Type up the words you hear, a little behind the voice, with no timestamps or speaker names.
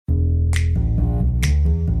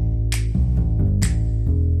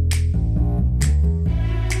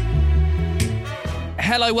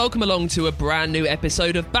Hello, welcome along to a brand new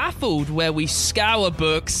episode of Baffled, where we scour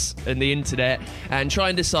books and the internet and try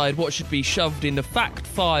and decide what should be shoved in the fact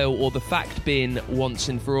file or the fact bin once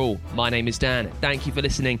and for all. My name is Dan. Thank you for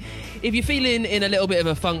listening. If you're feeling in a little bit of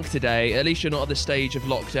a funk today, at least you're not at the stage of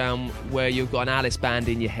lockdown where you've got an Alice band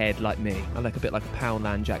in your head like me. I look a bit like a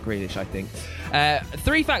Poundland Jack Grealish, I think.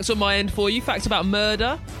 3 facts on my end for you. Facts about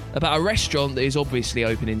murder, about a restaurant that is obviously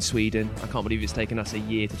open in Sweden. I can't believe it's taken us a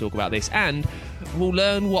year to talk about this. And we'll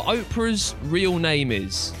learn what Oprah's real name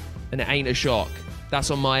is. And it ain't a shock. That's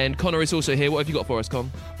on my end. Connor is also here. What have you got for us, Con?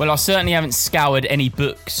 Well, I certainly haven't scoured any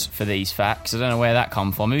books for these facts. I don't know where that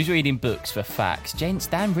come from. Who's reading books for facts? Gents,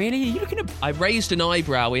 Dan, really? Are you looking at... I raised an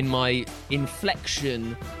eyebrow in my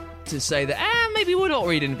inflection to say that, maybe we're not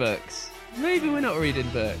reading books. Maybe we're not reading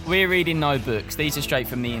books. We're reading no books. These are straight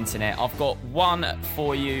from the internet. I've got one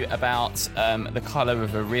for you about the colour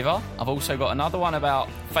of a river. I've also got another one about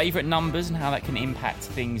favourite numbers and how that can impact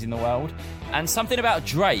things in the world. And something about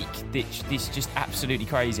Drake. This is just absolutely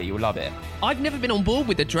crazy. You'll love it. I've never been on board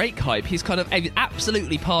with the Drake hype. He's kind of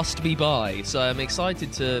absolutely passed me by. So I'm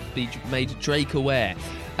excited to be made Drake aware.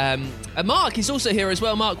 And Mark is also here as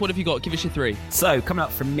well. Mark, what have you got? Give us your 3. So, coming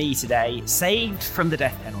up from me today, saved from the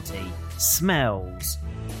death penalty, Smells,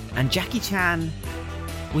 and Jackie Chan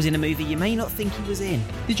was in a movie you may not think he was in.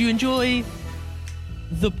 Did you enjoy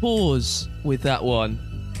the pause with that one?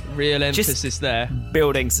 Real emphasis just there.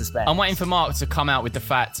 Building suspense. I'm waiting for Mark to come out with the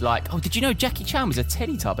fact, like, oh, did you know Jackie Chan was a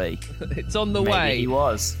Teletubby? It's on the Maybe way. He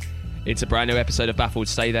was. It's a brand new episode of Baffled.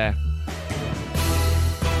 Stay there.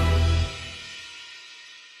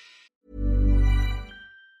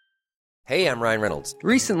 Hey, I'm Ryan Reynolds.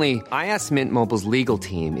 Recently, I asked Mint Mobile's legal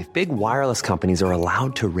team if big wireless companies are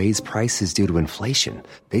allowed to raise prices due to inflation.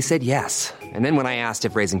 They said yes. And then when I asked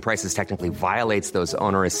if raising prices technically violates those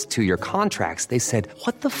onerous 2-year contracts, they said,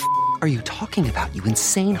 what the f*** are you talking about, you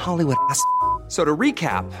insane Hollywood ass f- So to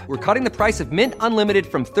recap, we're cutting the price of Mint Unlimited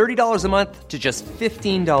from $30 a month to just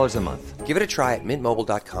 $15 a month. Give it a try at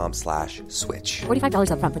mintmobile.com/switch.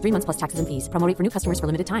 $45 up front for 3 months plus taxes and fees. Promo rate for new customers for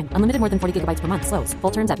limited time. Unlimited more than 40 gigabytes per month. Slows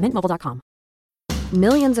full terms at mintmobile.com.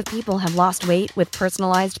 Millions of people have lost weight with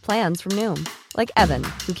personalized plans from Noom. Like Evan,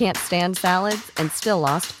 who can't stand salads and still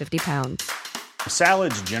lost 50 pounds.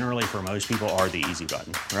 Salads generally for most people are the easy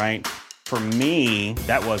button, right? For me,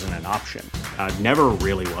 that wasn't an option. I never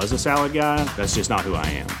really was a salad guy. That's just not who I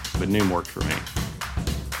am. But Noom worked for me.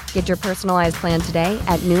 Get your personalized plan today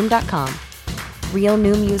at Noom.com. Real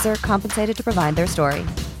Noom user compensated to provide their story.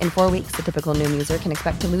 In 4 weeks, the typical Noom user can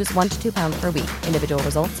expect to lose 1 to 2 pounds per week. Individual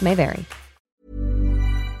results may vary.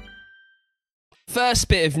 First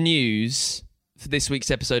bit of news for this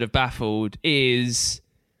week's episode of Baffled is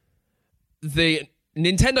the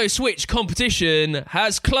Nintendo Switch competition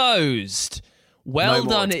has closed. Well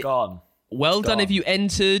done. It's gone. Well It's done gone. if you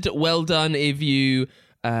entered. Well done if you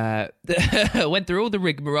went through all the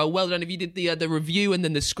rigmarole. Well done if you did the review and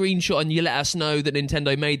then the screenshot and you let us know that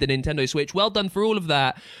Nintendo made the Nintendo Switch. Well done for all of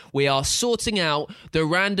that. We are sorting out the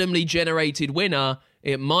randomly generated winner.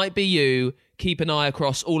 It might be you. Keep an eye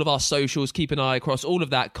across all of our socials. Keep an eye across all of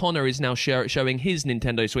that. Connor is now showing his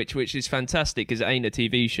Nintendo Switch, which is fantastic because it ain't a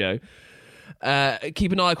TV show.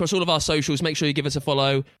 Keep an eye across all of our socials. Make sure you give us a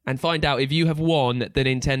follow and find out if you have won the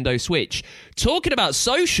Nintendo Switch. Talking about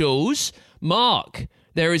socials, Mark,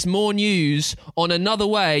 there is more news on another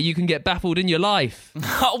way you can get baffled in your life.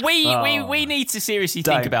 we need to seriously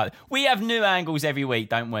think about it. We have new angles every week,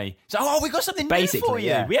 don't we? So, we got something new for you.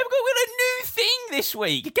 Yeah. We have got a new thing this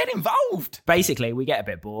week. Get involved. Basically, we get a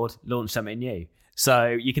bit bored, launch something new. So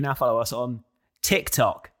you can now follow us on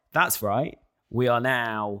TikTok. That's right. We are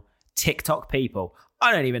now TikTok people.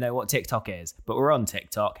 I don't even know what TikTok is, but we're on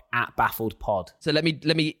TikTok at BaffledPod. So let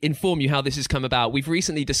me inform you how this has come about. We've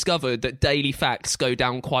recently discovered that daily facts go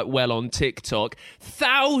down quite well on TikTok.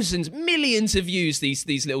 Thousands, millions of views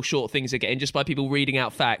these little short things are getting just by people reading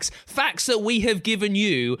out facts. Facts that we have given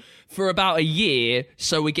you for about a year,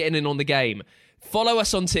 so we're getting in on the game. Follow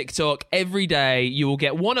us on TikTok every day. You will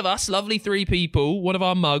get one of us, lovely 3 people, one of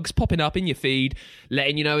our mugs popping up in your feed,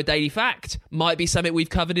 letting you know a daily fact. Might be something we've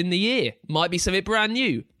covered in the year. Might be something brand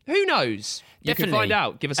new. Who knows? You Definitely. can find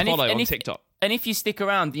out. Give us a follow on TikTok. And if you stick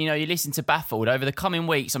around, you listen to Baffled over the coming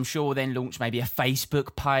weeks, I'm sure we'll then launch maybe a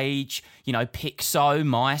Facebook page, Pixo,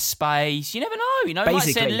 MySpace. You never know. We might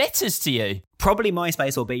send letters to you. Probably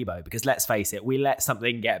MySpace or Bebo, because let's face it, we let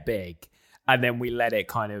something get big and then we let it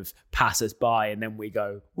kind of pass us by, and then we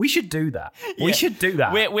go, we should do that. Yeah. We should do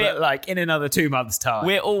that. We're like in another 2 months' time.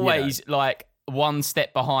 We're always like one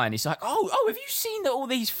step behind. It's like, oh, have you seen that all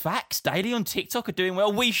these facts daily on TikTok are doing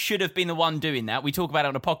well? We should have been the one doing that. We talk about it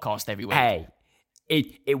on a podcast every week. Hey,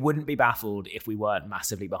 it wouldn't be baffled if we weren't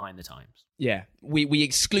massively behind the times. Yeah, we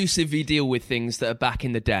exclusively deal with things that are back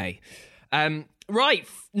in the day. Right,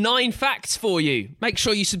 9 facts for you. Make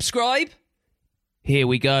sure you subscribe. Here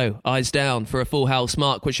we go. Eyes down for a full house.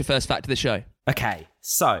 Mark, what's your first fact of the show? Okay,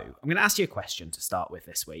 so I'm going to ask you a question to start with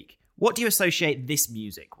this week. What do you associate this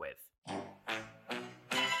music with?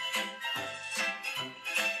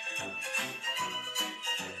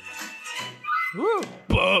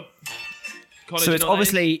 So it's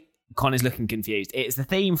obviously... Con is looking confused. It's the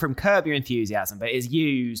theme from Curb Your Enthusiasm, but it's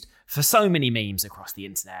used for so many memes across the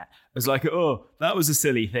internet. It's like, oh, that was a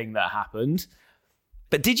silly thing that happened.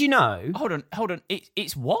 But did you know... Hold on.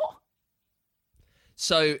 It's what?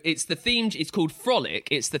 So it's the theme. It's called Frolic.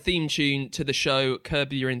 It's the theme tune to the show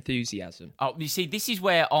Curb Your Enthusiasm. Oh, you see, this is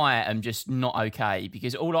where I am just not okay,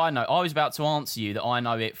 because all I know, I was about to answer you that I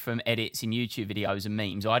know it from edits in YouTube videos and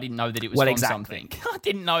memes. I didn't know that it was from something. I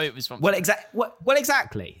didn't know it was from Well,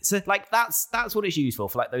 exactly. So, like, that's what it's used for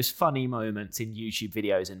like those funny moments in YouTube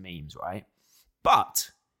videos and memes, right? But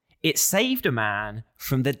it saved a man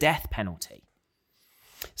from the death penalty.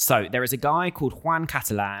 So there is a guy called Juan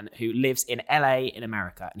Catalan who lives in LA in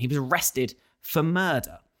America, and he was arrested for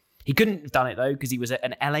murder. He couldn't have done it, though, because he was at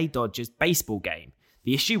an LA Dodgers baseball game.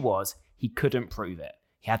 The issue was he couldn't prove it.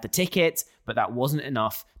 He had the ticket, but that wasn't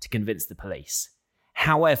enough to convince the police.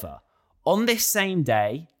 However, on this same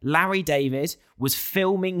day, Larry David was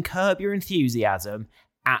filming Curb Your Enthusiasm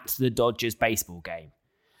at the Dodgers baseball game.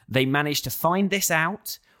 They managed to find this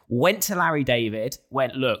out, went to Larry David,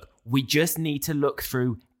 went, look, we just need to look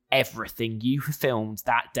through everything you filmed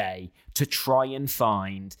that day to try and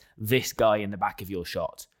find this guy in the back of your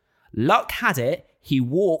shot. Luck had it, he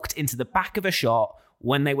walked into the back of a shot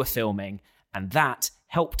when they were filming, and that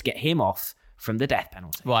helped get him off from the death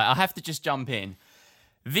penalty. Right, I have to just jump in.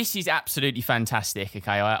 This is absolutely fantastic,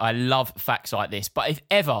 okay? I love facts like this, but if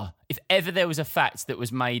ever there was a fact that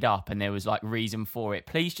was made up and there was like reason for it,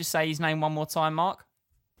 please just say his name one more time, Mark.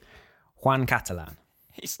 Juan Catalan.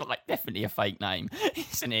 It's like definitely a fake name,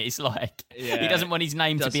 isn't it? It's like he doesn't want his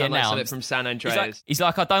name to be announced. Like from San Andreas. He's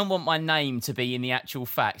like, I don't want my name to be in the actual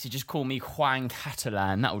facts. So just call me Juan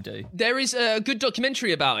Catalan. That'll do. There is a good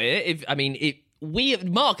documentary about it.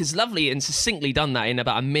 Mark has lovely and succinctly done that in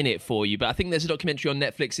about a minute for you. But I think there's a documentary on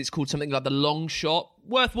Netflix. It's called something like The Long Shot.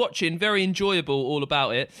 Worth watching. Very enjoyable. All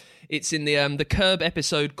about it. It's in the Curb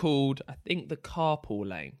episode called, I think, The Carpool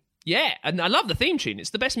Lane. Yeah, and I love the theme tune. It's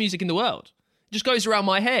the best music in the world. Just goes around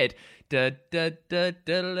my head. Just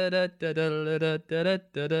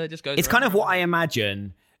goes. It's kind of what I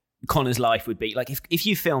imagine Connor's life would be. Like if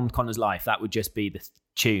you filmed Connor's life, that would just be the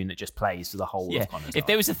tune that just plays for the whole of Connor's life. If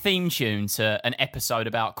there was a theme tune to an episode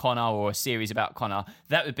about Connor or a series about Connor,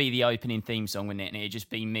 that would be the opening theme song, wouldn't it? And it'd just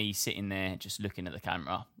be me sitting there just looking at the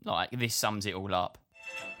camera. Like, this sums it all up.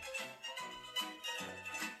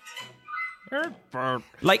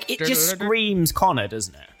 Like, it just screams Connor,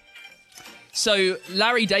 doesn't it? So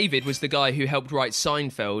Larry David was the guy who helped write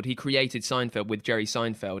Seinfeld. He created Seinfeld with Jerry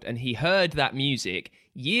Seinfeld, and he heard that music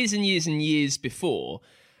years and years and years before,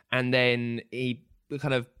 and then he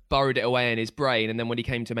kind of burrowed it away in his brain, and then when he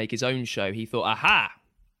came to make his own show, he thought, aha,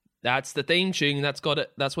 that's the theme tune, that's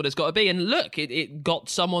what it's got to be. And look, it got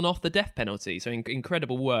someone off the death penalty, so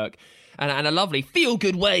incredible work. And a lovely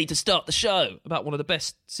feel-good way to start the show about one of the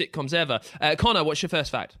best sitcoms ever. Connor, what's your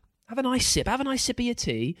first fact? Have a nice sip of your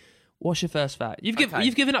tea. What's your first fact? You've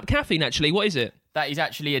given up caffeine, actually. What is it? That is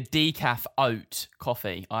actually a decaf oat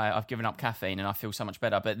coffee. I've given up caffeine and I feel so much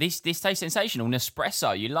better. But this tastes sensational.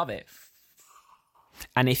 Nespresso, you love it.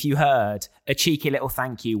 And if you heard a cheeky little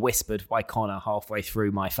thank you whispered by Connor halfway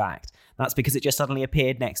through my fact, that's because it just suddenly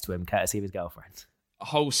appeared next to him, courtesy of his girlfriend.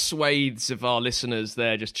 Whole swathes of our listeners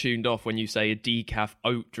there just tuned off when you say a decaf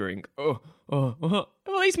oat drink. What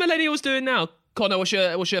are these millennials doing now? Connor, what's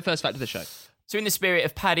your first fact of the show? So in the spirit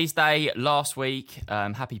of Paddy's Day last week,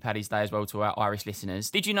 happy Paddy's Day as well to our Irish listeners,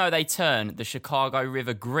 did you know they turn the Chicago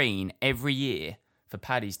River green every year for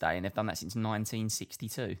Paddy's Day, and they've done that since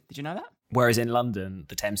 1962? Did you know that? Whereas in London,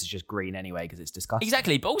 the Thames is just green anyway because it's disgusting.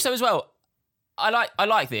 Exactly, but also as well, I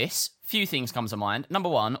like this. Few things come to mind. Number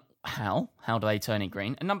one, how do they turn it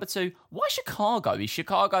green? And number two, why Chicago? Is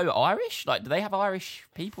Chicago Irish? Like, do they have Irish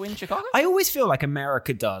people in Chicago? I always feel like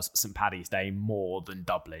America does St. Paddy's Day more than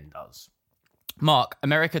Dublin does. Mark,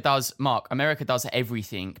 America does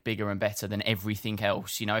everything bigger and better than everything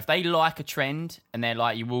else. You know, if they like a trend and they're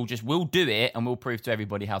like, we'll do it and we'll prove to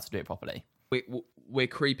everybody how to do it properly. We're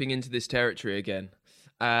creeping into this territory again.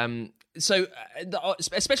 So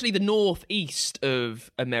especially the northeast of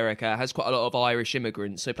America has quite a lot of Irish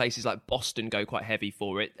immigrants. So places like Boston go quite heavy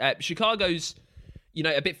for it. Chicago's,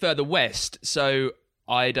 a bit further west. So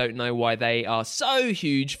I don't know why they are so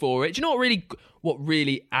huge for it. Do you know what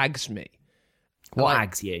really aggs me? What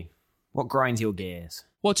aggs you? What grinds your gears?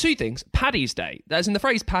 Well, two things. Paddy's Day. As in the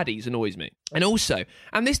phrase paddies annoys me. And also,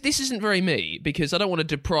 and this isn't very me, because I don't want to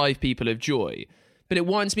deprive people of joy, but it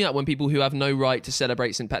winds me up when people who have no right to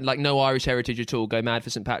celebrate St. Patrick, like no Irish heritage at all, go mad for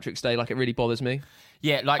St. Patrick's Day. Like, it really bothers me.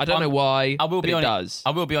 Yeah, like I don't know why, I will be but it honest, does.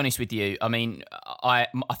 I will be honest with you. I mean, I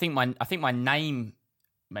think my name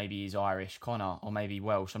maybe is Irish, Connor, or maybe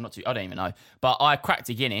Welsh. I don't even know. But I cracked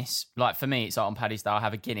a Guinness. Like, for me, it's like on Paddy's Day, I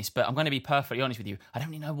have a Guinness. But I'm going to be perfectly honest with you. I don't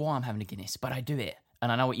really know why I'm having a Guinness, but I do it.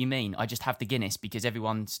 And I know what you mean. I just have the Guinness because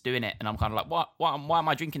everyone's doing it. And I'm kind of like, why am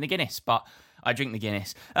I drinking the Guinness? But I drink the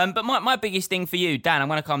Guinness. But my biggest thing for you, Dan, I'm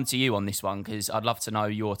going to come to you on this one because I'd love to know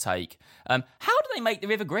your take. How do they make the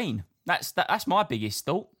river green? That's my biggest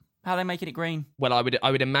thought. How are they making it green? Well, I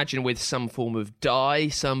would imagine with some form of dye,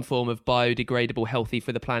 some form of biodegradable, healthy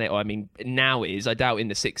for the planet. Or I mean, now it is. I doubt in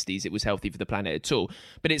the 60s it was healthy for the planet at all.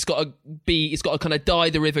 But it's got to kind of dye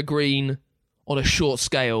the river green on a short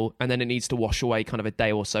scale, and then it needs to wash away kind of a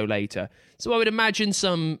day or so later. So I would imagine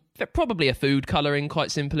probably a food colouring,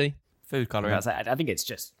 quite simply. Food colouring. I think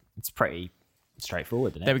it's pretty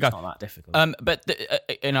straightforward, isn't it? There we go. It's not that difficult. But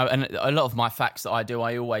and a lot of my facts that I do,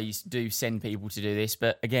 I always do send people to do this.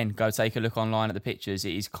 But again, go take a look online at the pictures.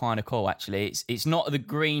 It is kind of cool, actually. It's not the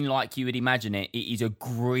green like you would imagine it. It is a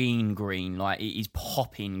green, like it is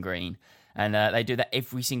popping green. And they do that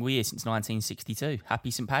every single year since 1962.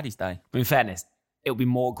 Happy St. Paddy's Day. In fairness, it'll be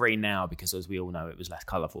more green now because, as we all know, it was less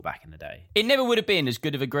colourful back in the day. It never would have been as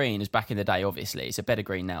good of a green as back in the day, obviously. It's a better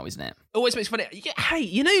green now, isn't it? Always makes funny. Yeah, hey,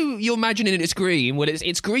 you're imagining it's green. Well,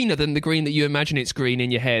 it's greener than the green that you imagine it's green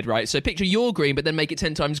in your head, right? So picture your green, but then make it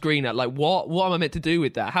 10 times greener. Like, what am I meant to do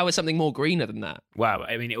with that? How is something more greener than that? Well,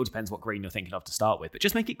 I mean, it all depends what green you're thinking of to start with, but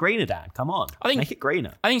just make it greener, Dan. Come on. Make it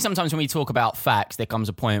greener. I think sometimes when we talk about facts, there comes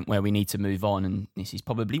a point where we need to move on, and this is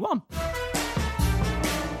probably one.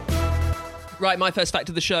 Right, my first fact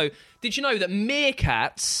of the show. Did you know that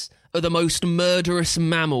meerkats are the most murderous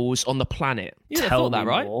mammals on the planet? You Tell thought that, me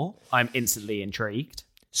right? more. I'm instantly intrigued.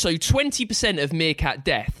 So 20% of meerkat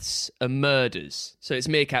deaths are murders. So it's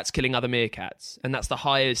meerkats killing other meerkats, and that's the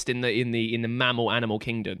highest in the mammal animal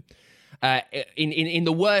kingdom. In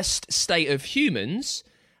the worst state of humans,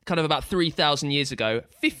 kind of about 3,000 years ago,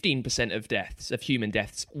 15% of human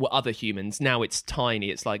deaths were other humans. Now it's tiny.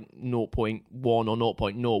 It's like 0.1 or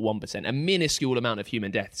 0.01%. A minuscule amount of human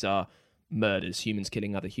deaths are murders, humans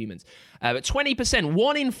killing other humans. But 20%,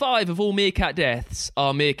 1 in 5 of all meerkat deaths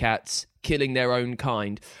are meerkats killing their own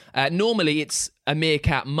kind. Normally it's a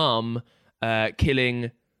meerkat mum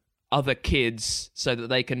killing other kids so that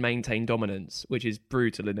they can maintain dominance, which is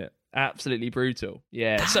brutal, isn't it? Absolutely brutal.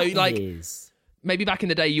 Yeah. Maybe back in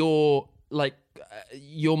the day, your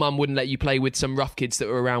mum wouldn't let you play with some rough kids that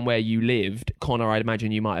were around where you lived. Connor, I'd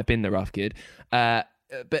imagine you might have been the rough kid. But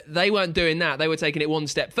they weren't doing that. They were taking it one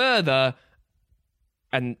step further,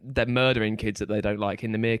 and they're murdering kids that they don't like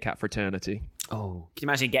in the meerkat fraternity. Oh, can you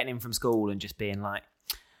imagine getting in from school and just being like,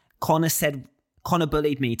 Connor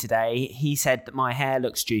bullied me today. He said that my hair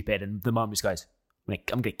looks stupid, and the mum just goes, I'm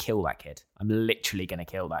going to kill that kid. I'm literally going to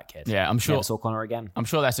kill that kid. Yeah, I'm sure. Never saw Connor again. I'm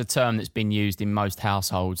sure that's a term that's been used in most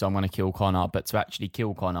households. I'm going to kill Connor, but to actually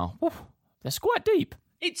kill Connor, that's quite deep.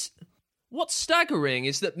 What's staggering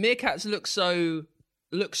is that meerkats look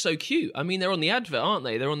so cute. I mean, they're on the advert, aren't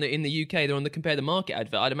they? They're in the UK. They're on the Compare the Market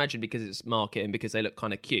advert. I'd imagine because it's market and because they look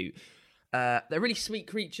kind of cute. They're really sweet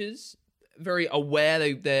creatures. Very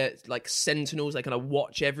aware. They're like sentinels. They kind of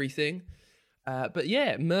watch everything. But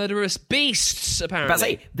yeah, murderous beasts,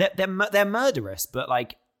 apparently. But they're murderous, but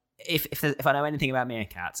like, if I know anything about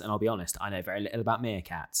meerkats, and I'll be honest, I know very little about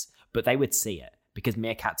meerkats, but they would see it, because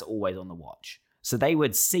meerkats are always on the watch. So they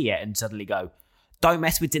would see it and suddenly go, don't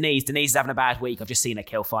mess with Denise. Denise is having a bad week. I've just seen her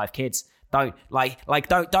kill 5 kids. Don't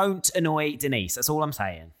annoy Denise. That's all I'm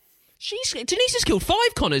saying. Denise has killed 5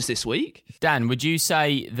 Connors this week. Dan, would you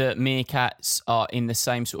say that meerkats are in the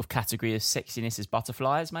same sort of category of sexiness as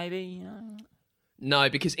butterflies, maybe? No,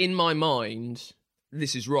 because in my mind,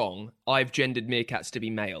 this is wrong. I've gendered meerkats to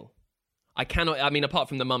be male. Apart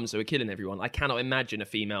from the mums who are killing everyone, I cannot imagine a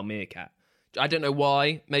female meerkat. I don't know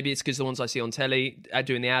why. Maybe it's because the ones I see on telly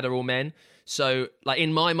doing the ad are all men. So, like,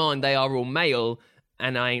 in my mind, they are all male,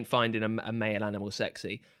 and I ain't finding a male animal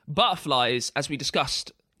sexy. Butterflies, as we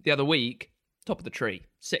discussed the other week, top of the tree.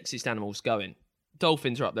 Sexiest animals going.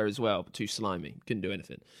 Dolphins are up there as well, but too slimy. Couldn't do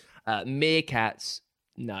anything. Meerkats,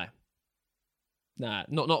 no. Nah,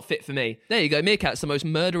 not fit for me. There you go. Meerkat's the most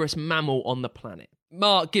murderous mammal on the planet.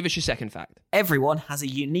 Mark, give us your second fact. Everyone has a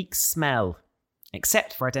unique smell,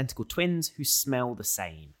 except for identical twins who smell the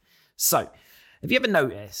same. So, Have you ever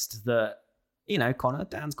noticed that, Connor,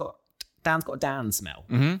 Dan's got a Dan smell,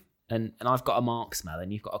 and I've got a Mark smell,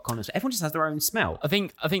 and you've got a Connor smell. Everyone just has their own smell. I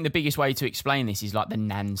think the biggest way to explain this is like the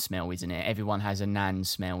nan smell, isn't it? Everyone has a nan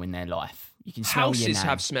smell in their life. You can smell your Houses nan.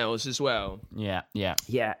 have smells as well. Yeah.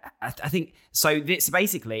 Yeah, I think so. This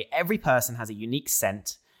basically every person has a unique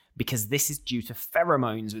scent because this is due to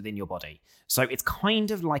pheromones within your body. So it's kind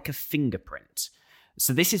of like a fingerprint.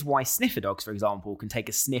 So this is why sniffer dogs, for example, can take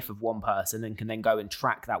a sniff of one person and can then go and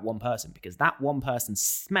track that one person, because that one person's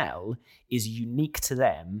smell is unique to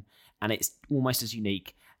them, and it's almost as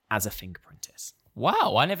unique as a fingerprint is.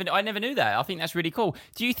 Wow, I never knew that. I think that's really cool.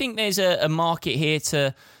 Do you think there's a market here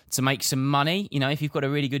to make some money? If you've got a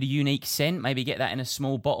really good unique scent, maybe get that in a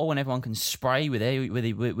small bottle and everyone can spray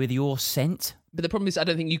with your scent. But the problem is, I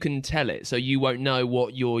don't think you can tell it, so you won't know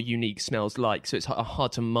what your unique smells like. So it's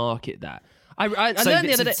hard to market that. I learned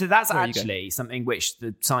the other day. So that's actually something which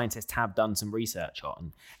the scientists have done some research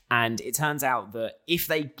on. And it turns out that if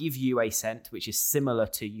they give you a scent which is similar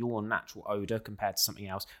to your natural odour compared to something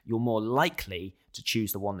else, you're more likely to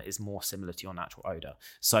choose the one that is more similar to your natural odour.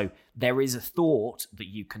 So there is a thought that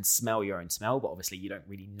you can smell your own smell, but obviously you don't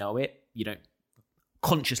really know it. You don't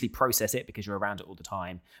consciously process it because you're around it all the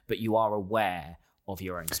time, but you are aware of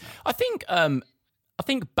your own smell. I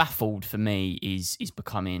think baffled for me is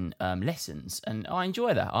becoming lessons, and I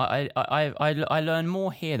enjoy that. I learn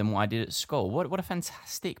more here than what I did at school. What a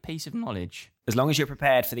fantastic piece of knowledge. As long as you're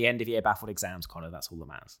prepared for the end of year baffled exams, Connor, that's all that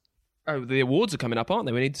matters. Oh, the awards are coming up, aren't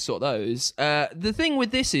they? We need to sort those. The thing with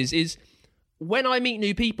this is when I meet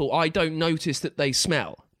new people, I don't notice that they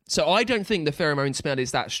smell. So I don't think the pheromone smell is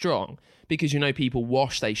that strong because, people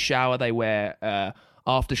wash, they shower, they wear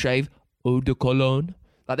aftershave, eau de cologne.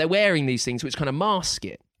 Like they're wearing these things which kind of mask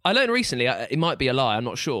it. I learned recently, it might be a lie, I'm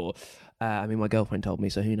not sure. My girlfriend told me,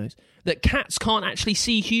 so who knows, that cats can't actually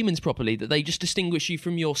see humans properly, that they just distinguish you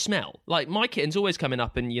from your smell. Like my kitten's always coming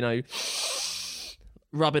up and,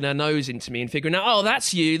 rubbing her nose into me and figuring out, oh,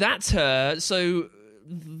 that's you, that's her. So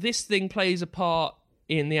this thing plays a part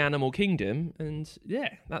in the animal kingdom, and yeah,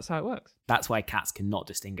 that's how it works. That's why cats cannot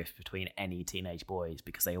distinguish between any teenage boys,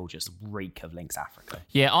 because they all just reek of Lynx Africa.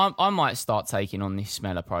 Yeah, I might start taking on this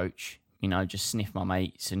smell approach. Just sniff my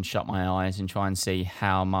mates and shut my eyes and try and see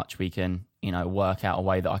how much we can, work out a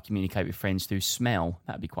way that I communicate with friends through smell.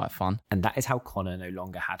 That'd be quite fun. And that is how Connor no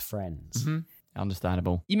longer had friends. Mm-hmm.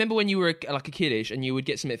 Understandable. You remember when you were like a kiddish and you would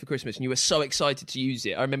get something for Christmas and you were so excited to use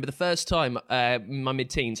it? I remember the first time in my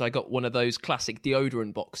mid-teens, I got one of those classic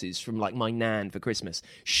deodorant boxes from like my nan for Christmas.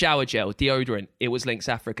 Shower gel, deodorant. It was Lynx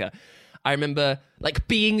Africa. I remember like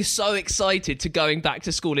being so excited to going back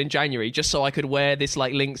to school in January just so I could wear this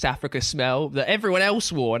like Lynx Africa smell that everyone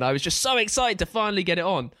else wore, and I was just so excited to finally get it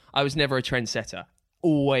on. I was never a trendsetter.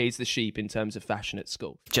 Always the sheep in terms of fashion at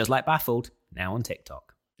school. Just like Baffled, now on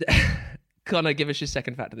TikTok. Connor, give us your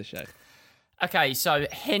second fact of the show. Okay, so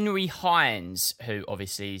Henry Heinz, who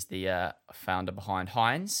obviously is the founder behind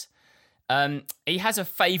Heinz, he has a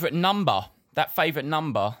favourite number. That favourite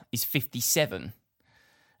number is 57.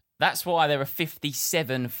 That's why there are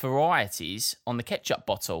 57 varieties on the ketchup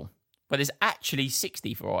bottle. But there's actually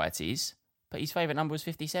 60 varieties, but his favourite number was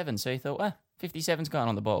 57. So he thought, 57's going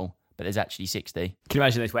on the bottle, but there's actually 60. Can you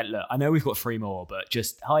imagine this? Went, look, I know we've got 3 more, but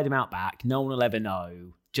just hide them out back. No one will ever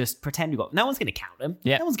know. Just pretend we've got... No one's going to count them.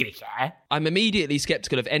 Yeah. No one's going to care. I'm immediately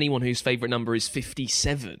sceptical of anyone whose favourite number is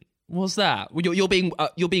 57. What's that? You're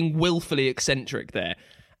being willfully eccentric there.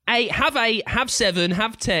 8, have 7,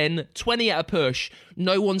 have 10, 20 at a push.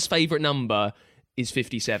 No one's favourite number is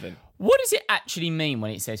 57. What does it actually mean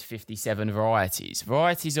when it says 57 varieties?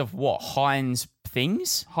 Varieties of what? Heinz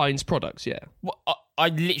things? Heinz products, yeah. What, I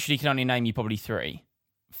literally can only name you probably 3.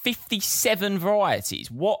 57 varieties.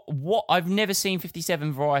 What? I've never seen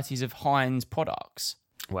 57 varieties of Heinz products.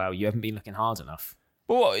 Well, you haven't been looking hard enough.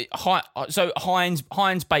 Well, so Heinz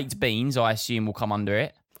baked beans, I assume, will come under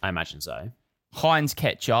it. I imagine so. Heinz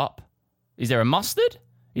ketchup. Is there a mustard?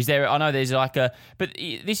 Is there? I know there's like a... But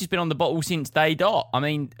this has been on the bottle since day dot. I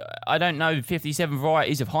mean, I don't know 57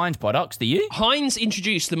 varieties of Heinz products, do you? Heinz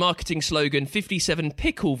introduced the marketing slogan 57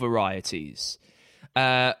 pickle varieties.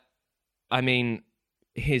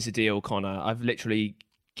 Here's the deal, Connor. I've literally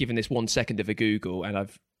given this 1 second of a Google and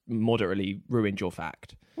I've moderately ruined your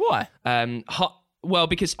fact. Why? Well,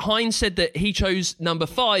 because Heinz said that he chose number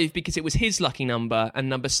 5 because it was his lucky number and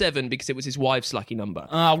number 7 because it was his wife's lucky number.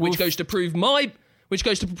 Which goes to prove my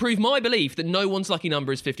belief that no one's lucky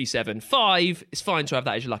number is 57. 5 is fine to have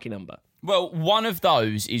that as your lucky number. Well, one of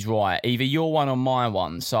those is right. Either your one or my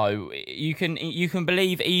one. So you can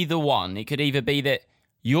believe either one. It could either be that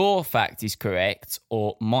your fact is correct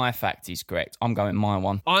or my fact is correct. I'm going my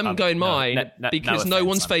one. I'm going mine because no offense,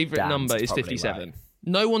 one's favourite Dan's number is probably 57. right.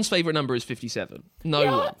 No one's favourite number is 57.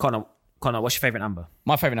 No one. Connor, what's your favourite number?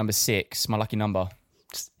 My favourite number is 6, my lucky number.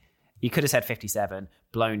 You could have said 57,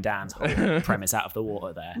 blown Dan's whole premise out of the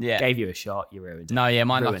water there. Yeah. Gave you a shot, you ruined it. No, yeah,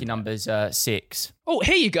 my Ruined lucky it. number's 6. Oh,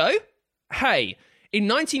 here you go. Hey, in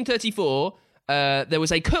 1934, there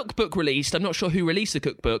was a cookbook released. I'm not sure who released the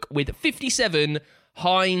cookbook with 57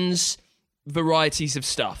 Heinz varieties of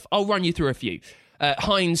stuff. I'll run you through a few.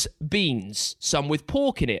 Heinz beans, some with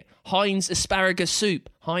pork in it. Heinz asparagus soup.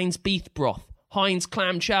 Heinz beef broth. Heinz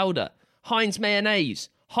clam chowder. Heinz mayonnaise.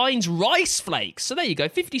 Heinz rice flakes. So there you go,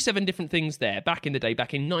 57 different things there back in the day,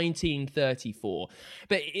 back in 1934.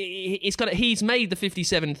 But he's made the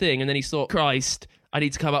 57 thing, and then he's thought, Christ, I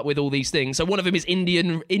need to come up with all these things. So one of them is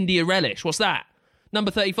India relish. What's that? Number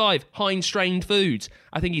 35, Heinz strained foods.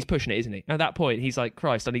 I think he's pushing it, isn't he? At that point, he's like,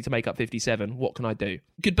 Christ, I need to make up 57. What can I do?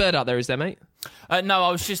 Good bird out there, is there, mate? No, I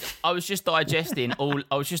was just digesting all.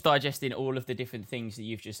 I was just digesting all of the different things that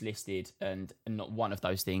you've just listed, and not one of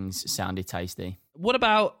those things sounded tasty. What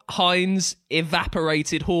about Heinz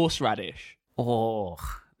evaporated horseradish? Oh,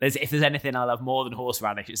 if there's anything I love more than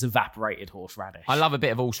horseradish, it's evaporated horseradish. I love a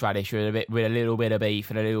bit of horseradish with a little bit of beef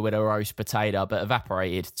and a little bit of roast potato, but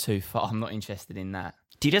evaporated too far. I'm not interested in that.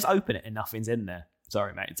 Do you just open it and nothing's in there?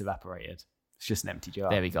 Sorry, mate, it's evaporated. It's just an empty jar.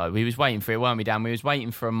 There we go. We was waiting for it, weren't we, Dan? We was waiting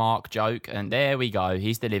for a Mark joke, and there we go.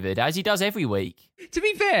 He's delivered, as he does every week. To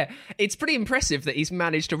be fair, it's pretty impressive that he's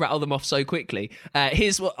managed to rattle them off so quickly.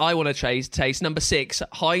 Here's what I want to taste. Number 6,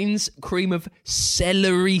 Heinz cream of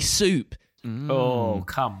celery soup. Oh,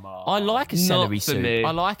 come on. I like a celery for soup. me. I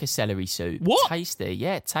like a celery soup. What? Tasty.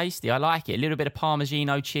 Yeah, tasty. I like it. A little bit of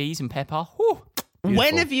Parmigiano cheese and pepper. Whew.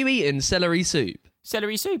 When have you eaten celery soup?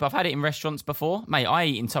 Celery soup. I've had it in restaurants before. Mate, I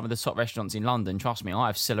eat in some of the top restaurants in London. Trust me, I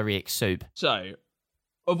have celery soup. So,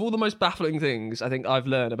 of all the most baffling things I think I've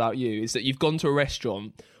learned about you is that you've gone to a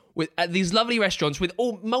restaurant at these lovely restaurants with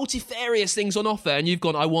all multifarious things on offer, and you've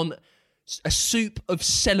gone, I want a soup of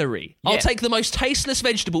celery. Yeah. I'll take the most tasteless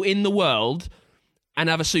vegetable in the world and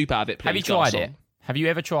have a soup out of it, please. Have you tried garçon. it? Have you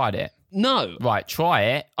ever tried it? No. Right, try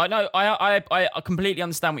it. I know. I completely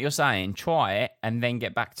understand what you're saying. Try it and then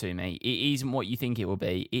get back to me. It isn't what you think it will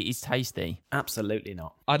be. It is tasty. Absolutely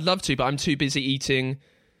not. I'd love to, but I'm too busy eating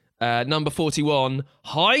number 41,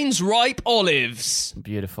 Heinz ripe olives.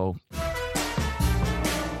 Beautiful.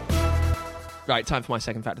 Right, time for my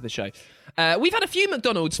second fact of the show. We've had a few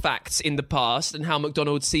McDonald's facts in the past and how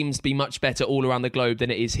McDonald's seems to be much better all around the globe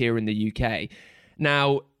than it is here in the UK.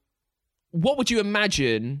 Now, what would you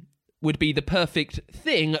imagine would be the perfect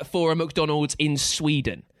thing for a McDonald's in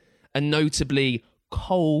Sweden? A notably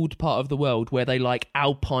cold part of the world where they like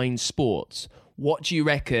alpine sports. What do you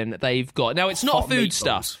reckon they've got? Now, it's not Hot food meatballs.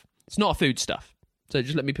 stuff. It's not food stuff. So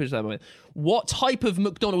just let me push that away. What type of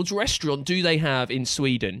McDonald's restaurant do they have in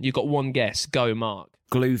Sweden? You've got one guess. Go, Mark.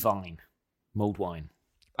 Glühwein. Mulled wine.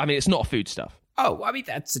 I mean, it's not food stuff. Oh, I mean,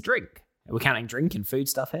 that's a drink. We're counting drink and food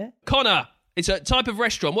stuff here. Connor, it's a type of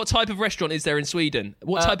restaurant. What type of restaurant is there in Sweden?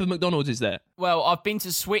 What type of McDonald's is there? Well, I've been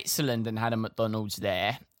to Switzerland and had a McDonald's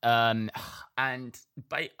there. And I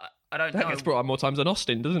don't That know. gets brought up more times than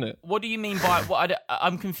Austin, doesn't it? What do you mean by what?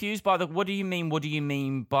 I'm confused by the. What do you mean? What do you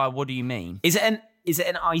mean by what do you mean? Is it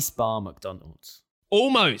an ice bar McDonald's?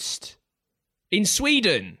 Almost. In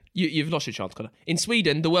Sweden, you've lost your chance, Connor. In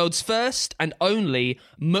Sweden, the world's first and only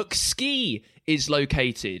McSki is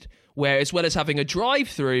located, where as well as having a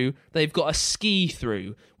drive-through, they've got a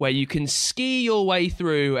ski-through, where you can ski your way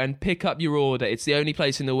through and pick up your order. It's the only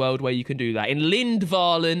place in the world where you can do that. In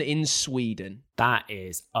Lindvallen in Sweden. That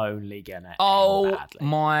is only gonna end Oh badly.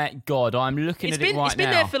 my god! I'm looking at it right now. It's been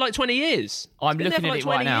there for like 20 years. I'm It's been looking there at for it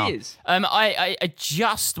like right 20 now. years. I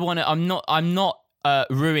just want to. I'm not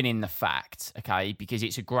ruining the fact, okay? Because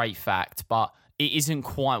it's a great fact, but it isn't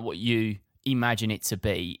quite what you imagine it to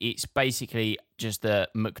be. It's basically just a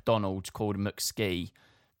McDonald's called McSki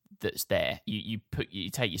that's there. You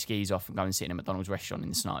take your skis off and go and sit in a McDonald's restaurant in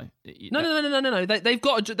the snow. No. They've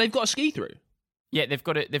got a ski through. Yeah, they've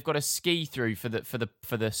got a ski through for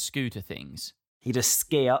the scooter things. You just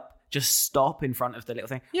ski up, just stop in front of the little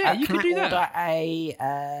thing. Yeah, you can could do I that.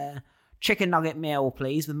 order a chicken nugget meal,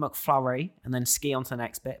 please, with McFlurry, and then ski on to the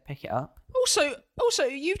next bit, pick it up. Also,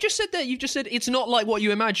 you've just said it's not like what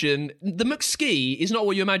you imagine. The McSki is not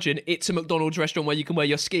what you imagine. It's a McDonald's restaurant where you can wear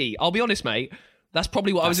your ski. I'll be honest, mate. That's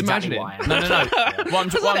probably what I was That's exactly imagining. why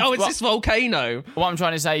I No. It's this volcano. What I'm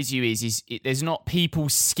trying to say to you is there's not people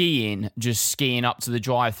skiing, just skiing up to the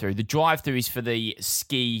drive-through. The drive-through is for the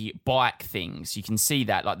ski bike things. You can see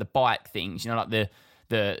that, like the bike things, like the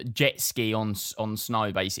the jet ski on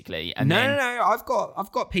snow, basically. And No. then, I've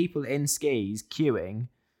got people in skis queuing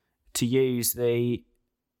to use the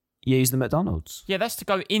McDonald's. Yeah, that's to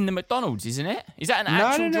go in the McDonald's, isn't it? Is that an No,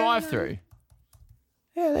 actual no, drive-through?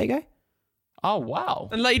 Yeah, there you go. Oh, wow.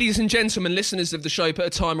 And ladies and gentlemen, listeners of the show, put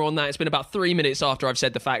a timer on that. It's been about 3 minutes after I've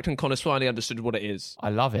said the fact, and Connor's finally understood what it is.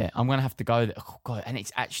 I love it. I'm going to have to go there. Oh, God. And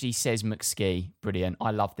it actually says McSki. Brilliant.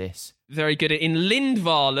 I love this. Very good. In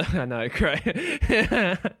Lindval. I know, great.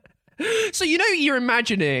 So, you're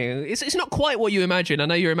imagining. It's not quite what you imagine. I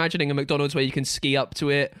know you're imagining a McDonald's where you can ski up to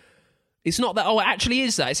it. It's not that. Oh, it actually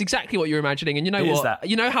is that. It's exactly what you're imagining. And you know It is what? that.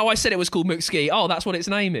 You know how I said it was called McSki? Oh, that's what its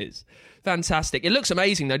name is. Fantastic. It looks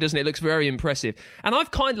amazing, though, doesn't it? It looks very impressive. And I've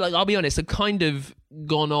I'll be honest, I've kind of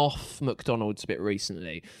gone off McDonald's a bit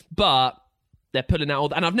recently. But they're pulling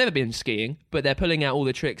out and I've never been skiing, but they're pulling out all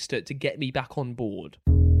the tricks to get me back on board.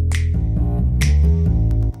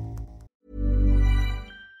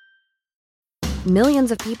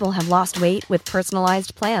 Millions of people have lost weight with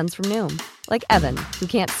personalized plans from Noom. Like Evan, who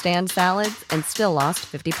can't stand salads and still lost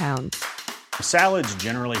 50 pounds. Salads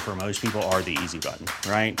generally for most people are the easy button,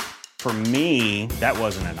 right? For me, that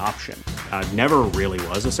wasn't an option. I never really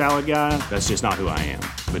was a salad guy. That's just not who I am.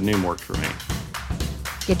 But Noom worked for me.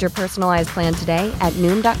 Get your personalized plan today at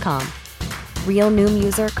Noom.com. Real Noom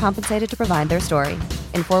user compensated to provide their story.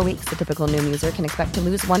 In 4 weeks, the typical Noom user can expect to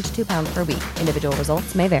lose 1 to 2 pounds per week. Individual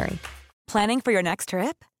results may vary. Planning for your next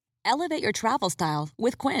trip? Elevate your travel style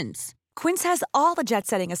with Quince. Quince has all the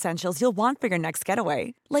jet-setting essentials you'll want for your next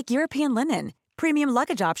getaway, like European linen, premium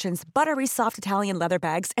luggage options, buttery soft Italian leather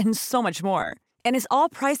bags, and so much more. And is all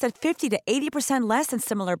priced at 50 to 80% less than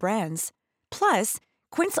similar brands. Plus,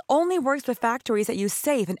 Quince only works with factories that use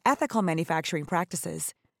safe and ethical manufacturing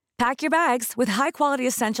practices. Pack your bags with high-quality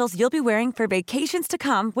essentials you'll be wearing for vacations to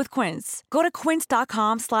come with Quince. Go to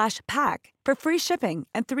quince.com/pack for free shipping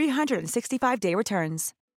and 365-day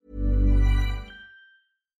returns.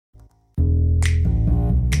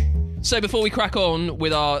 So before we crack on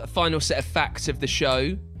with our final set of facts of the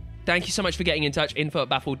show, thank you so much for getting in touch,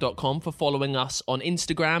 info@baffled.com, for following us on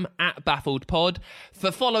Instagram, @BaffledPod,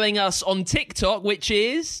 for following us on TikTok, which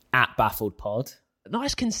is... @BaffledPod.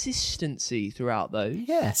 Nice consistency throughout those.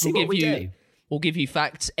 Yeah, see what we do. We'll give you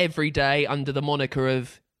facts every day under the moniker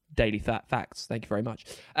of Daily Facts. Thank you very much.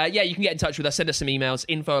 You can get in touch with us. Send us some emails,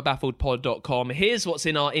 info@baffledpod.com. Here's what's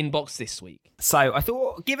in our inbox this week. So I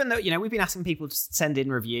thought, given that, we've been asking people to send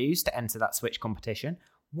in reviews to enter that Switch competition,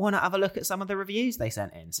 why not have a look at some of the reviews they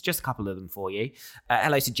sent in? So just a couple of them for you.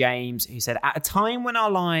 Hello to James, who said, at a time when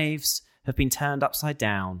our lives have been turned upside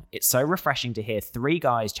down, it's so refreshing to hear 3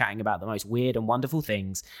 guys chatting about the most weird and wonderful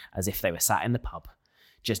things as if they were sat in the pub.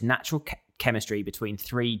 Just natural chemistry between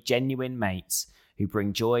 3 genuine mates who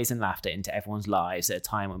bring joys and laughter into everyone's lives at a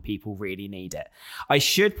time when people really need it. I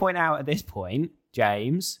should point out at this point,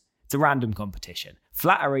 James, it's a random competition.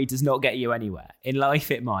 Flattery does not get you anywhere. In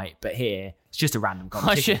life it might, but here it's just a random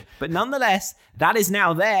competition. But nonetheless, that is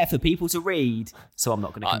now there for people to read, so I'm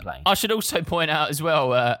not going to complain. I should also point out as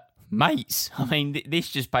well, mates. I mean, this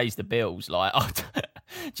just pays the bills. Like, do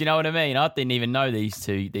you know what I mean? I didn't even know these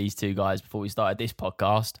two guys before we started this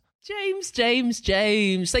podcast. James.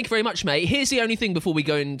 Thank you very much, mate. Here's the only thing before we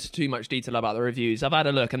go into too much detail about the reviews. I've had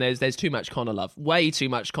a look and there's too much Connor love. Way too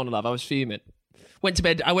much Connor love. I was fuming.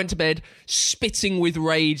 I went to bed spitting with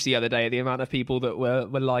rage the other day at the amount of people that were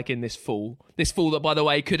liking this fool. This fool that, by the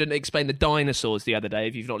way, couldn't explain the dinosaurs the other day.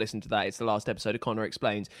 If you've not listened to that, it's the last episode of Connor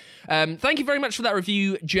Explains. Thank you very much for that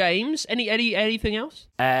review, James. Anything else?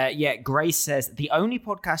 Grace says, the only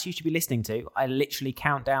podcast you should be listening to, I literally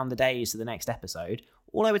count down the days to the next episode.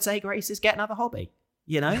 All I would say, Grace, is get another hobby.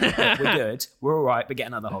 We're good. We're all right, but get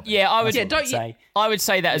another hobby. Yeah, I would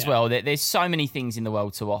say that as well. That there's so many things in the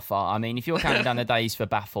world to offer. I mean, if you're counting down the days for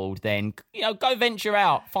Baffled, then go venture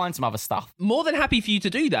out, find some other stuff. More than happy for you to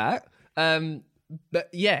do that. Thank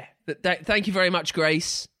you very much,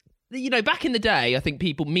 Grace. Back in the day, I think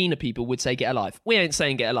meaner people would say get a life. We ain't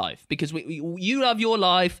saying get a life because you love your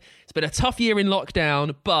life. It's been a tough year in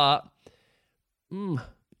lockdown, but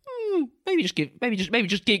maybe just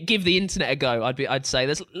give the internet a go. I'd say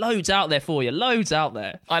there's loads out there for you. Loads out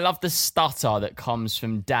there. I love the stutter that comes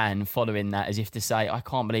from Dan following that, as if to say, I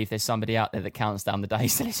can't believe there's somebody out there that counts down the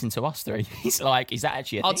days to listen to us 3. He's like, is that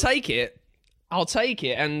actually a thing? I'll take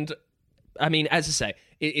it. And I mean, as I say,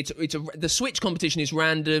 the Switch competition is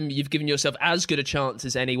random. You've given yourself as good a chance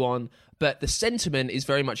as anyone. but the sentiment is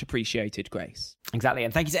very much appreciated, Grace. Exactly,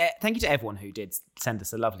 and thank you to everyone who did send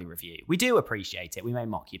us a lovely review. We do appreciate it. We may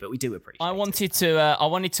mock you, but we do appreciate it. I wanted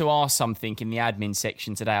to ask something in the admin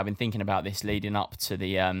section today. I've been thinking about this leading up to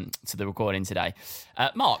the recording today.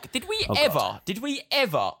 Mark, did we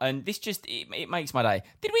ever, and this just it makes my day.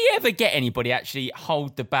 Did we ever get anybody actually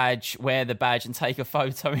hold the badge, wear the badge, and take a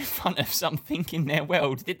photo in front of something in their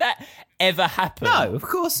world? Did that ever happen? No, of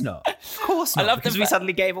course not. Of course not. I love because we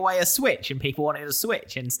suddenly gave away a Switch and people wanted a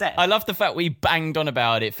Switch instead. I love the fact we banged on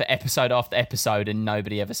about it for episode after episode and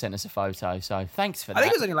nobody ever sent us a photo. So thanks for that. I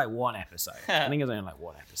think it was only like one episode.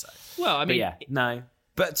 Well, I mean, but yeah, no.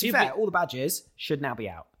 But to be fair, all the badges should now be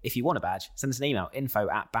out. If you want a badge, send us an email,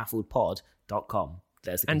 info@baffledpod.com.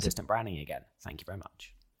 There's the consistent branding again. Thank you very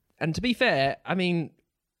much. And to be fair, I mean,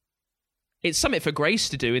 it's something for Grace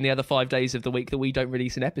to do in the other 5 days of the week that we don't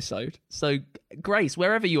release an episode. So, Grace,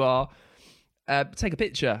 wherever you are, take a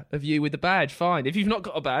picture of you with the badge. Fine. If you've not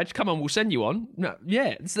got a badge, come on, we'll send you one. No,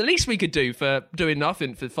 yeah, it's the least we could do for doing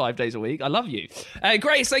nothing for 5 days a week. I love you.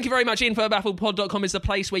 Grace, thank you very much. info@baffledpod.com is the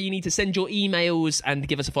place where you need to send your emails and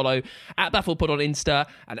give us a follow at BaffledPod on Insta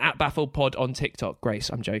and at BaffledPod on TikTok. Grace,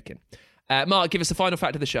 I'm joking. Mark, give us the final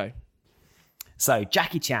fact of the show. So,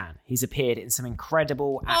 Jackie Chan, he's appeared in some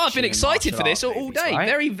incredible action I've been excited for this all movies, day. right?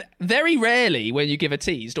 Very, very rarely when you give a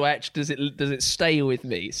tease does it stay with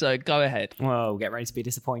me. So go ahead. Well, get ready to be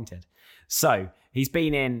disappointed. So, he's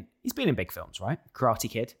been in big films, right? Karate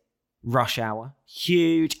Kid, Rush Hour,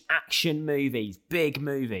 huge action movies, big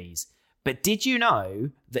movies. But did you know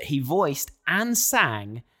that he voiced and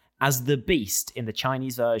sang as the Beast in the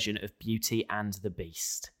Chinese version of Beauty and the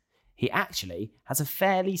Beast? He actually has a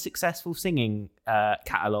fairly successful singing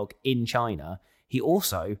catalogue in China. He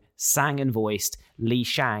also sang and voiced Li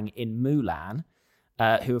Shang in Mulan,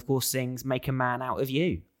 who, of course, sings Make a Man Out of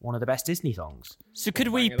You, one of the best Disney songs. So could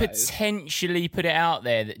we potentially put it out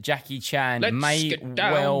there that Jackie Chan Let's may get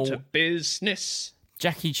down to business.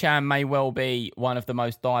 Jackie Chan may well be one of the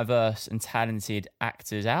most diverse and talented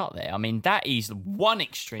actors out there. I mean, that is one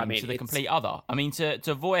extreme to the complete other. I mean,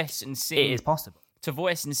 to voice and sing... It is possible. To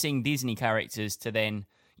voice and sing Disney characters to then,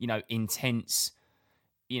 intense,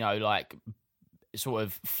 like sort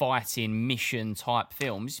of fighting mission type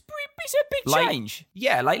films. It's a big change.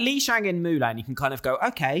 Yeah, like Li Shang in Mulan, you can kind of go,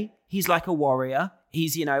 okay, he's like a warrior.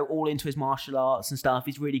 He's, all into his martial arts and stuff.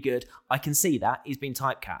 He's really good. I can see that. He's been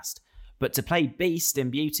typecast. But to play Beast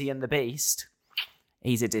in Beauty and the Beast,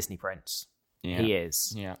 he's a Disney prince. Yeah. He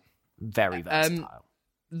is. Yeah. Very versatile.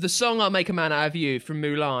 The song I'll Make a Man Out of You from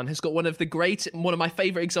Mulan has got one of my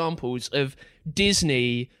favourite examples of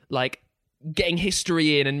Disney, like, getting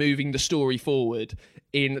history in and moving the story forward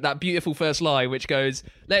in that beautiful first line, which goes,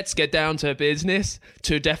 let's get down to business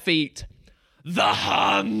to defeat the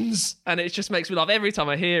Huns. And it just makes me laugh every time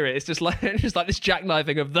I hear it. It's just like this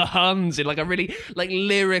jackknifing of the Huns in like a really like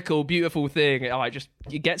lyrical, beautiful thing. Oh, it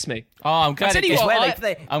gets me. Oh, I'm glad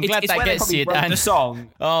that gets you, Dan. The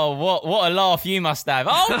song. Oh, what a laugh you must have.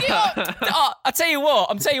 Oh, yeah. I tell you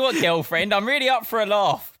what, girlfriend, I'm really up for a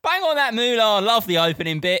laugh. Bang on that Mulan. Love the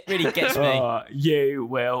opening bit. Really gets me. You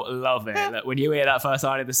will love it. Look, when you hear that first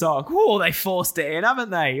line of the song, oh, they forced it in,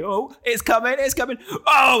 haven't they? Oh, it's coming.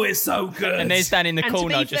 Oh, it's so good. And there's Dan in the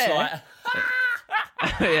corner, just like...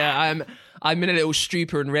 Yeah, I'm in a little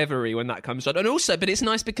stupor and reverie when that comes on. And also, but it's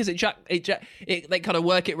nice because they kind of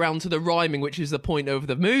work it round to the rhyming, which is the point of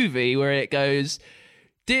the movie, where it goes,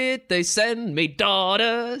 did they send me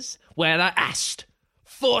daughters when I asked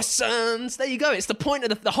for sons? There you go. It's the point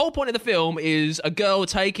of the whole point of the film is a girl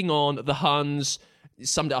taking on the Huns.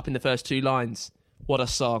 Summed it up in the first two lines. What a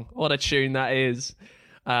song. What a tune that is.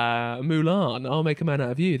 Mulan, I'll Make a Man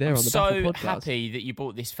Out of You. There on the Baffle Podcast. So happy that you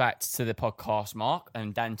brought this fact to the podcast, Mark,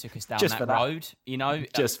 and Dan took us down Just that road.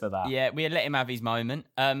 Just for that. Yeah, we let him have his moment.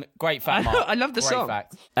 Great fact, Mark. I love the song.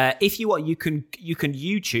 Fact. If you want, you can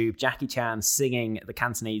YouTube Jackie Chan singing the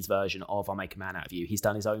Cantonese version of I'll Make a Man Out of You. He's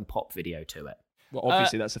done his own pop video to it. Well,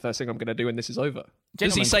 obviously, that's the first thing I'm going to do when this is over.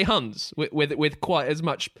 Does he Gentlemen- say Huns with quite as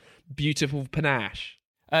much beautiful panache?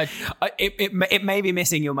 It may be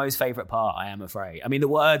missing your most favourite part, I am afraid. I mean, the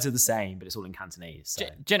words are the same, but it's all in Cantonese. So.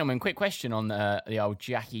 Gentlemen, quick question on the old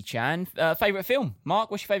Jackie Chan. Favourite film? Mark,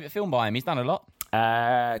 what's your favourite film by him? He's done a lot.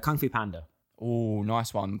 Kung Fu Panda. Oh,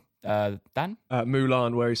 nice one. Dan?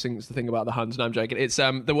 Mulan, where he sings the thing about the Huns. No, I'm joking. It's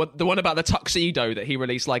the one about the tuxedo that he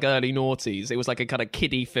released like early noughties. It was like a kind of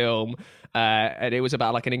kiddie film, and it was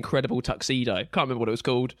about like an incredible tuxedo. Can't remember what it was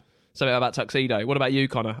called. Something about tuxedo. What about you,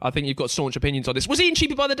 Connor? I think you've got staunch opinions on this. Was he in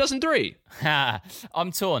Cheaper by the Dozen 3?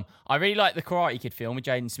 I'm torn. I really like the Karate Kid film with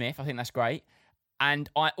Jaden Smith. I think that's great. And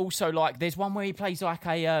I also like, there's one where he plays like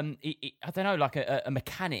a, I don't know, like a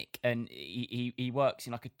mechanic, and he works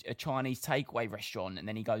in like a Chinese takeaway restaurant, and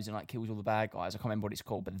then he goes and like kills all the bad guys. I can't remember what it's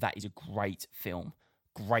called, but that is a great film.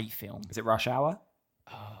 Great film. Is it Rush Hour?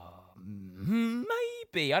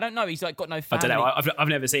 Maybe, I don't know. He's like got no family. I don't know.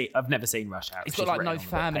 I've never seen Rush Hour. He's got like no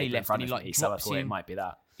family left, and he like drops in. It might be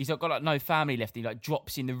that. He's got like no family left. And he like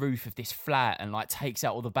drops in the roof of this flat and like takes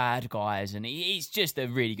out all the bad guys. And it's just a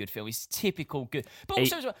really good film. It's typical good. But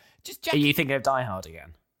also, as well, just Jackie. Are you thinking of Die Hard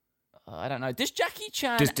again? I don't know. Does Jackie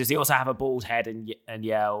Chan? Does he also have a bald head and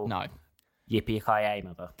yell? No. Yippee-ki-yay,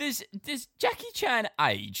 mother. Does Jackie Chan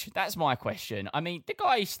age? That's my question. I mean, the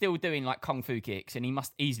guy is still doing like kung fu kicks, and he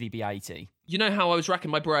must easily be 80. You know how I was racking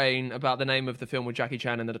my brain about the name of the film with Jackie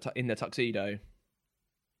Chan in the tuxedo?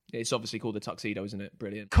 It's obviously called The Tuxedo, isn't it?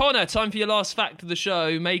 Brilliant. Connor, time for your last fact of the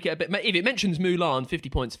show. Make it a bit. If it mentions Mulan, 50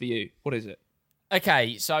 points for you. What is it?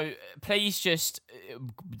 Okay, so please just,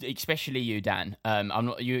 especially you, Dan. I'm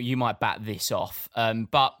not. You might bat this off.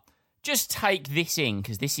 But just take this in,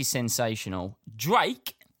 because this is sensational.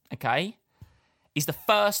 Drake, okay, is the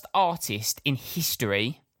first artist in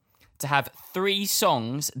history to have 3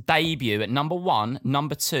 songs debut at number 1,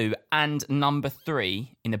 number 2, and number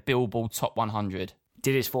 3 in the Billboard Top 100.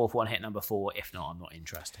 Did his fourth one hit number 4? If not, I'm not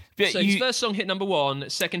interested. But so his first song hit number 1,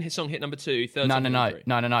 second hit song hit number 2, third song hit number 3.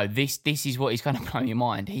 No. This is what is going to blow your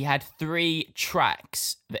mind. He had 3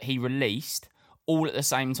 tracks that he released all at the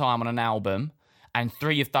same time on an album, and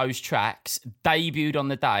 3 of those tracks debuted on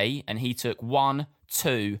the day, and he took 1,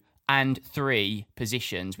 2, and 3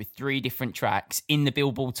 positions with 3 different tracks in the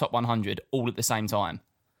Billboard Top 100 all at the same time.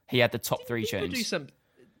 He had the top 3 tunes.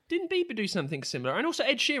 Didn't Bieber do something similar? And also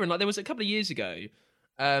Ed Sheeran, like there was a couple of years ago,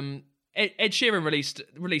 Ed Sheeran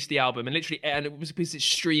released the album, and literally, and it was because it's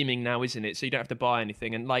streaming now, isn't it? So you don't have to buy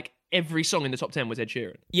anything, and like every song in the top 10 was Ed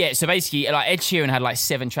Sheeran. Yeah, so basically, like Ed Sheeran had like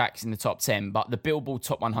 7 tracks in the top 10, but the Billboard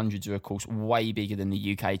Top 100s are of course way bigger than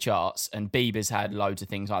the UK charts, and Bieber's had loads of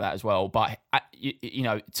things like that as well. But you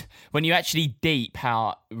know, when you actually deep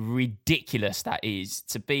how ridiculous that is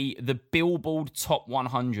to be the Billboard Top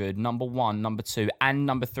 100, number 1, number 2, and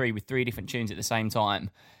number 3 with 3 different tunes at the same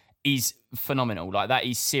time, is phenomenal. Like that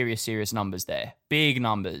is serious numbers there. Big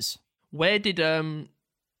numbers. Where did I'm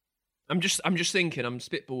just thinking, I'm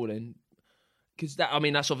spitballing, because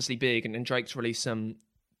that's obviously big, and Drake's released some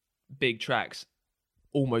big tracks,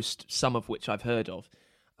 almost some of which I've heard of.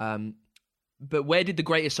 But where did the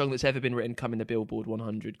greatest song that's ever been written come in the Billboard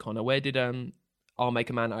 100, Connor? Where did I'll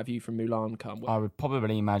Make a Man Out of You from Mulan come? I would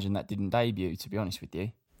probably imagine that didn't debut, to be honest with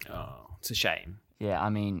you. Oh, it's a shame. Yeah,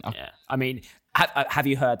 I mean... Have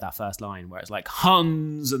you heard that first line where it's like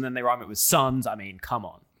Huns and then they rhyme it with sons? I mean, come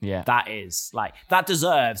on. Yeah. That is like, that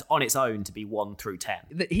deserves on its own to be 1 through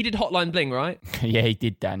 10. He did Hotline Bling, right? Yeah, he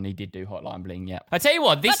did, Dan. He did do Hotline Bling, yeah. I tell you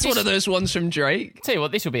what, that's one of those ones from Drake. Tell you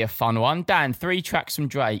what, this will be a fun one. Dan, 3 tracks from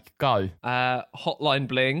Drake. Go. Hotline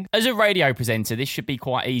Bling. As a radio presenter, this should be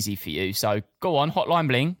quite easy for you. So go on, Hotline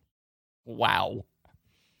Bling. Wow.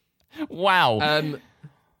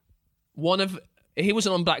 He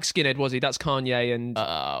wasn't on Black Skinhead, was he? That's Kanye and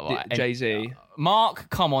Jay-Z. Mark,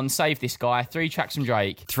 come on, save this guy. 3 tracks from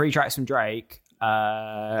Drake. 3 tracks from Drake.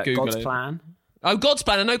 God's Plan. Oh, God's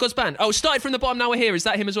Plan. I know God's Plan. Oh, Started from the Bottom, Now We're Here. Is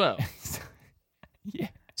that him as well? Yeah.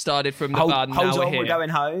 Started from the bottom, now we're here. We're Going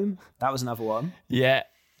Home. That was another one. Yeah.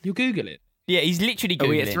 You'll Google it. Yeah, he's literally Googling. Are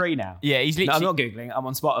we at 3 now? Yeah, he's literally... No, I'm not Googling. I'm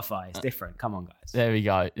on Spotify. It's different. Come on, guys. There we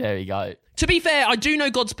go. To be fair, I do know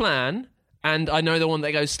God's Plan. And I know the one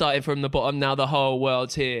that goes Started from the Bottom, Now the Whole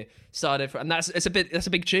World's Here. And that's a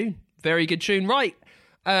big tune. Very good tune. Right.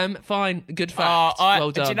 Fine. Good fact. Well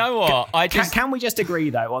done. Do you know what? Can we just agree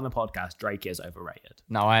though on the podcast Drake is overrated?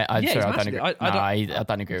 No, I don't agree. I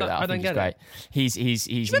don't agree with that. I don't get it. He's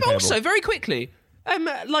incredible. Also, very quickly,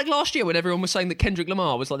 like last year when everyone was saying that Kendrick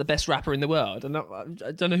Lamar was like the best rapper in the world, and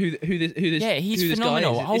I don't know who this he's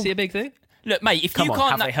phenomenal. Guy is. Is he a big thing? Look, mate, if Come you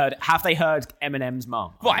on, can't... Have they heard Eminem's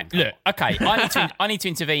mum? Right, look, okay, I need to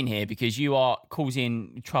intervene here because you are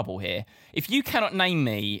causing trouble here. If you cannot name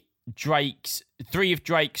me 3 of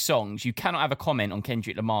Drake's songs, you cannot have a comment on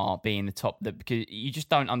Kendrick Lamar being the top, because you just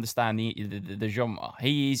don't understand the genre.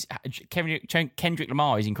 Kendrick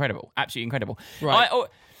Lamar is incredible, absolutely incredible. Right.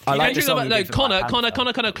 I like the song. No,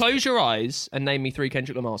 Connor, close your eyes and name me 3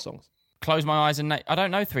 Kendrick Lamar songs. Close my eyes and I don't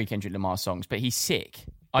know 3 Kendrick Lamar songs, but he's sick.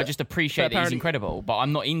 I just appreciate that he's incredible, but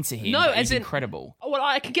I'm not into him. No, he's incredible. Well,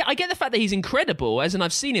 I get the fact that he's incredible, as in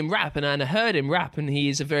I've seen him rap and I heard him rap, and he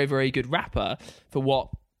is a very, very good rapper for what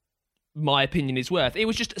my opinion is worth. It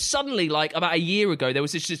was just suddenly, like about a year ago, there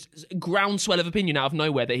was this just groundswell of opinion out of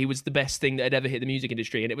nowhere that he was the best thing that had ever hit the music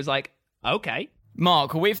industry, and it was like, okay.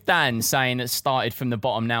 Mark, with Dan saying that started from the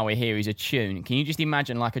bottom, now we're here is a tune, can you just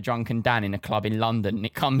imagine like a drunken Dan in a club in London and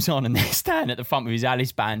it comes on and there's Dan at the front with his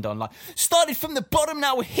Alice band on, like, started from the bottom,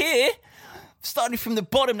 now we're here. Started from the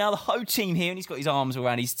bottom, now the whole team here, and he's got his arms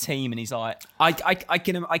around his team and he's like... I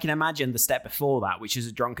can imagine the step before that, which is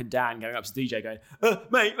a drunken Dan going up to the DJ going,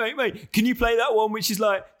 mate, can you play that one which is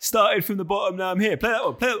like, started from the bottom, now I'm here. Play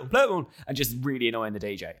that one. And just really annoying the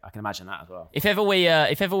DJ. I can imagine that as well. If ever we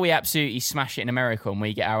absolutely smash it in America and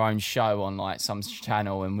we get our own show on like some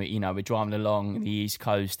channel and we're driving along the East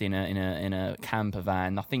Coast in a camper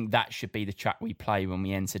van, I think that should be the track we play when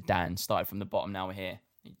we enter Dan. Started from the bottom, now we're here.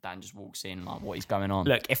 Dan just walks in like, what is going on?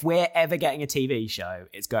 Look, if we're ever getting a TV show,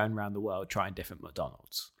 it's going around the world trying different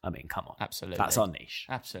McDonald's. I mean, come on. Absolutely. That's our niche.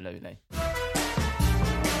 Absolutely.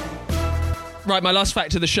 Right, my last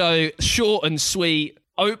fact of the show, short and sweet.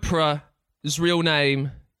 Oprah's real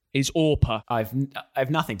name is Orpah. I've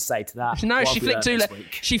nothing to say to that. No, she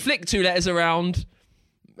flicked two letters around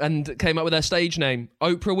and came up with her stage name.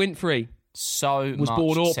 Oprah Winfrey was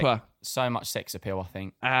born Orpah. So much sex appeal, I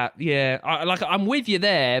think. Yeah, I'm with you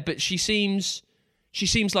there, but she seems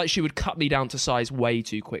like she would cut me down to size way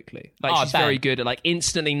too quickly. Like she's very good at like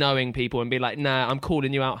instantly knowing people and be like, "Nah, I'm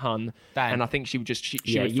calling you out, hun." Dan, and I think she would just she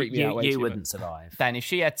would freak me out way too much. You wouldn't survive. Dan, if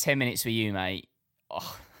she had 10 minutes for you, mate,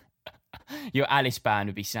 your Alice band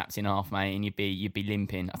would be snapped in half, mate, and you'd be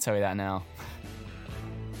limping. I'll tell you that now.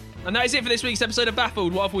 And that is it for this week's episode of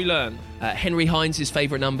Baffled. What have we learned? Henry Hines'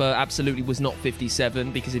 favourite number absolutely was not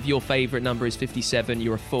 57, because if your favourite number is 57,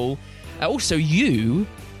 you're a fool. Also, you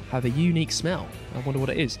have a unique smell. I wonder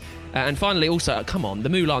what it is. And finally, also, come on, the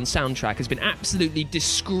Mulan soundtrack has been absolutely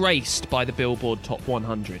disgraced by the Billboard Top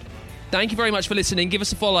 100. Thank you very much for listening. Give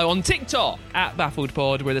us a follow on TikTok at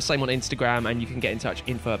BaffledPod. We're the same on Instagram, and you can get in touch,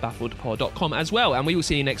 info@baffledpod.com as well. And we will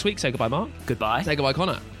see you next week. Say goodbye, Mark. Goodbye. Say goodbye,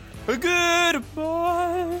 Connor.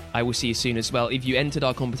 Goodbye. I will see you soon as well. If you entered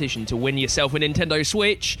our competition to win yourself a Nintendo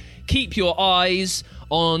Switch, keep your eyes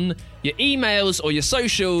on your emails or your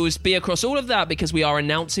socials. Be across all of that, because we are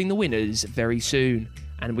announcing the winners very soon.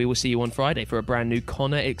 And we will see you on Friday for a brand new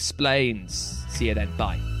Connor Explains. See you then.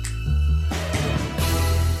 Bye.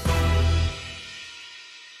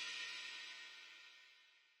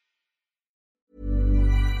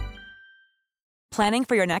 Planning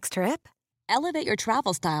for your next trip? Elevate your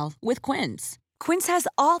travel style with Quince. Quince has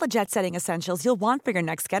all the jet-setting essentials you'll want for your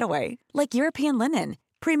next getaway, like European linen,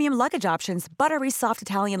 premium luggage options, buttery soft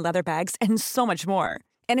Italian leather bags, and so much more.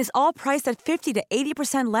 And is all priced at 50 to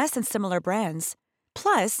 80% less than similar brands.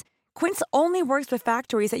 Plus, Quince only works with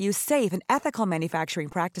factories that use safe and ethical manufacturing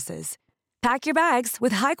practices. Pack your bags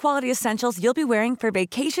with high-quality essentials you'll be wearing for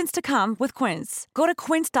vacations to come with Quince. Go to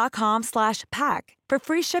quince.com/pack for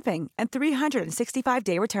free shipping and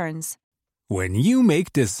 365-day returns. When you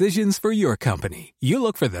make decisions for your company, you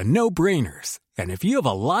look for the no-brainers. And if you have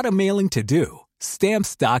a lot of mailing to do,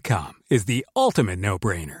 Stamps.com is the ultimate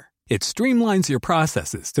no-brainer. It streamlines your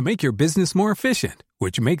processes to make your business more efficient,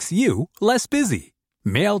 which makes you less busy.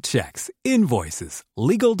 Mail checks, invoices,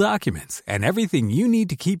 legal documents, and everything you need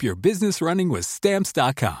to keep your business running with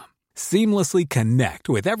Stamps.com. Seamlessly connect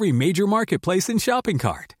with every major marketplace and shopping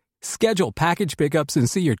cart. Schedule package pickups and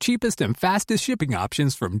see your cheapest and fastest shipping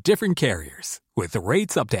options from different carriers, with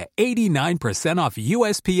rates up to 89% off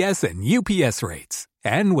USPS and UPS rates.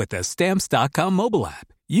 And with the Stamps.com mobile app,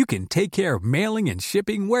 you can take care of mailing and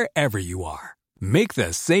shipping wherever you are. Make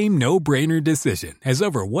the same no-brainer decision as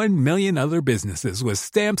over 1 million other businesses with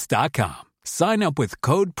Stamps.com. Sign up with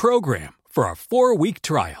code PROGRAM for a 4-week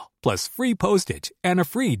trial, plus free postage and a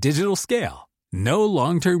free digital scale. No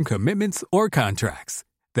long-term commitments or contracts.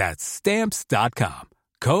 That's Stamps.com.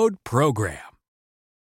 Code PROGRAM.